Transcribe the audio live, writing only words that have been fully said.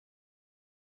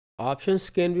Options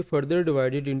can be further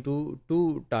divided into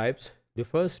two types. The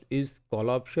first is call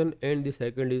option and the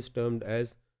second is termed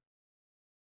as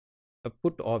a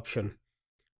put option.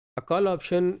 A call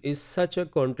option is such a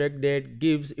contract that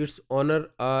gives its owner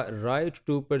a right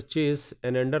to purchase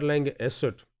an underlying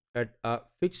asset at a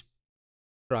fixed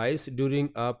price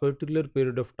during a particular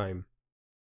period of time.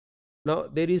 Now,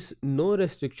 there is no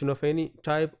restriction of any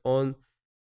type on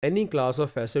any class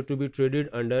of asset to be traded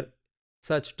under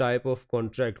such type of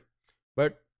contract,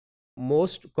 but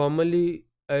most commonly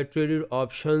traded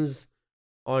options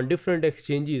on different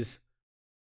exchanges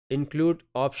include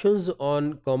options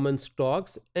on common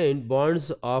stocks and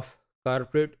bonds of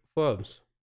corporate firms.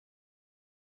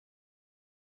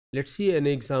 Let's see an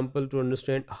example to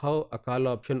understand how a call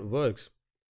option works.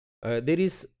 There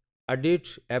is a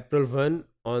date April 1.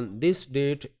 On this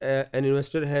date, an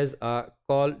investor has a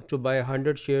call to buy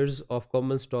 100 shares of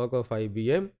common stock of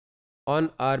IBM on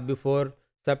or before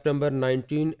September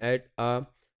 19 at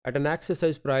an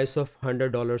exercise price of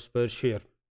 $100 per share.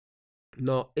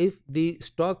 Now, if the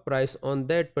stock price on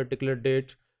that particular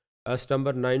date,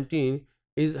 September 19,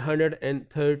 is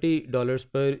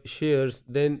 $130 per shares,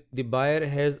 then the buyer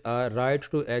has a right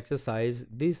to exercise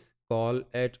this call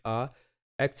at a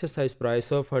exercise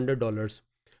price of $100.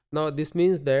 Now, this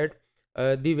means that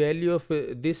the value of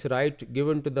this right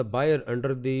given to the buyer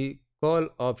under the call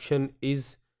option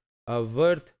is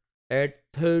worth at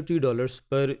 $30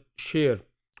 per share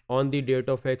on the date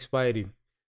of expiry.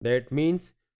 That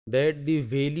means that the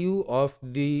value of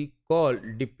the call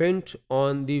depends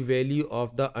on the value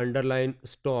of the underlying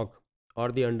stock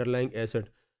or the underlying asset.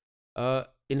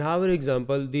 In our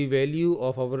example, the value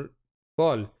of our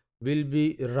call will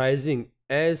be rising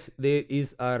as there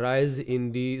is a rise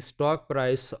in the stock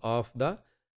price of the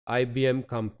IBM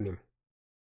company.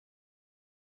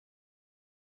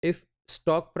 If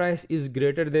stock price is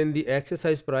greater than the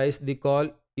exercise price, the call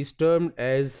is termed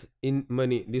as in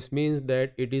money. This means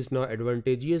that it is now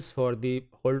advantageous for the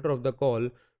holder of the call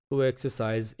to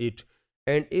exercise it.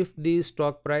 And if the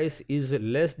stock price is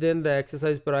less than the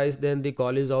exercise price, then the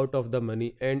call is out of the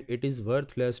money and it is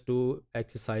worthless to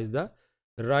exercise the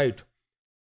right.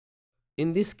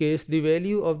 In this case, the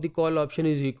value of the call option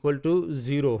is equal to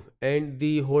 0 and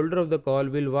the holder of the call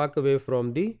will walk away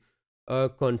from the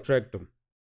contract.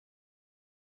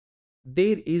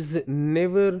 There is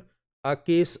never a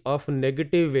case of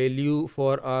negative value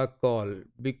for a call,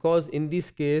 because in this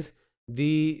case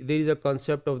there is a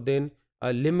concept of then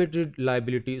a limited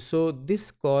liability. So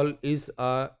this call is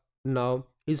now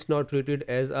is not treated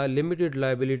as a limited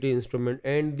liability instrument,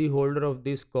 and the holder of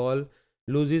this call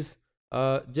loses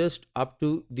just up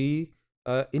to the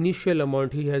initial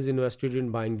amount he has invested in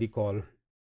buying the call.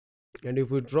 And if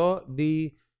we draw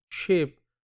the shape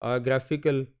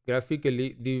graphically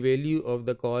the value of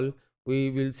the call, we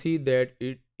will see that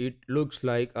it looks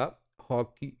like a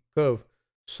hockey curve.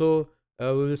 So we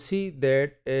will see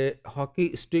that a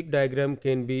hockey stick diagram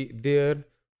can be there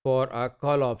for a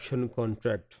call option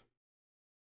contract.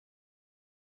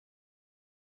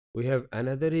 We have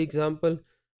another example.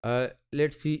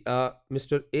 Let's see,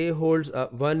 Mr. A holds a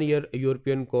 1-year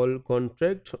European call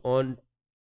contract on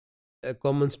a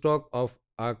common stock of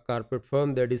a corporate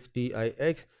firm, that is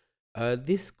TIX.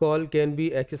 This call can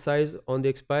be exercised on the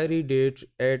expiry date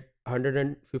at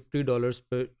 $150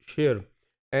 per share,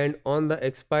 and on the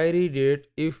expiry date,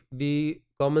 if the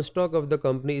common stock of the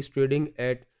company is trading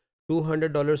at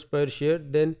 $200 per share,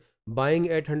 then buying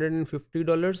at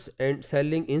 $150 and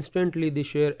selling instantly the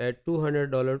share at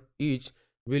 $200 each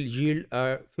will yield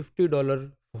a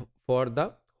 $50 for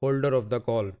the holder of the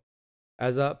call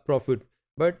as a profit.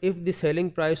 But if the selling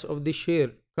price of the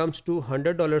share comes to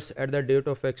 $100 at the date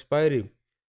of expiry,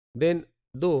 then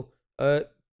though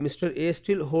Mr. A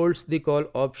still holds the call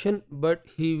option, but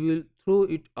he will throw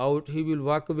it out, he will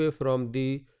walk away from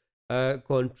the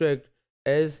contract,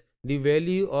 as the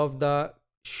value of the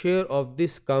share of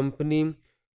this company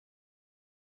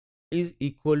is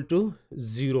equal to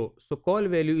 0. So call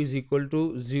value is equal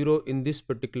to 0 in this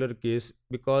particular case,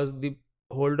 because the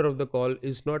holder of the call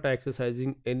is not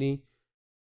exercising any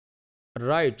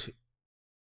right,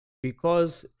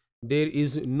 because there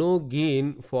is no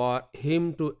gain for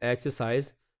him to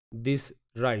exercise this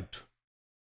right.